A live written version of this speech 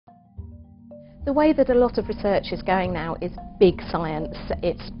The way that a lot of research is going now is big science.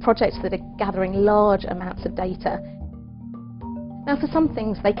 It's projects that are gathering large amounts of data. Now, for some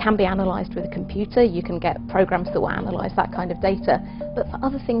things, they can be analysed with a computer. You can get programs that will analyse that kind of data. But for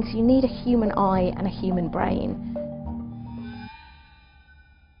other things, you need a human eye and a human brain.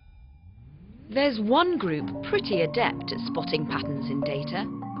 There's one group pretty adept at spotting patterns in data: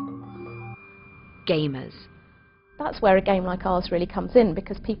 gamers. That's where a game like ours really comes in,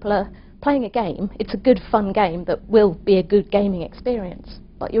 because people are playing a game. It's a good, fun game that will be a good gaming experience,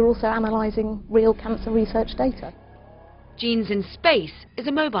 but you're also analysing real cancer research data. Genes in Space is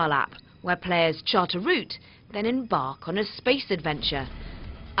a mobile app where players chart a route, then embark on a space adventure.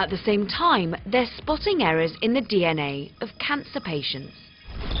 At the same time, they're spotting errors in the DNA of cancer patients.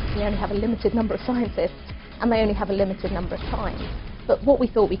 We only have a limited number of scientists, and they only have a limited number of time. But what we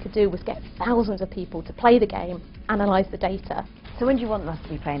thought we could do was get thousands of people to play the game, analyse the data. So when do you want us to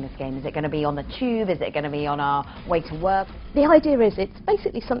be playing this game? Is it going to be on the tube? Is it going to be on our way to work? The idea is it's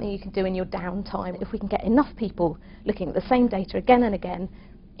basically something you can do in your downtime. If we can get enough people looking at the same data again and again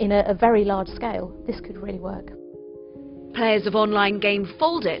in a very large scale, this could really work. Players of online game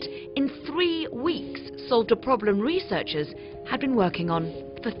Fold It, in 3 weeks, solved a problem researchers had been working on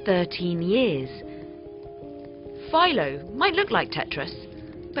for 13 years. Philo might look like Tetris,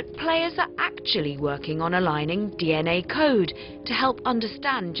 but players are actually working on aligning DNA code to help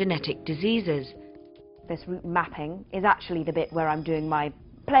understand genetic diseases. This route mapping is actually the bit where I'm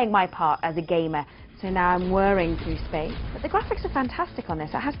playing my part as a gamer. So now I'm whirring through space. But the graphics are fantastic on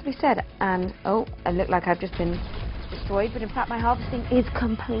this, that has to be said. And, oh, I look like I've just been destroyed, but in fact my harvesting is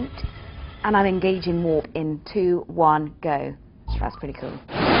complete. And I'm engaging warp in 2, 1, go. So that's pretty cool.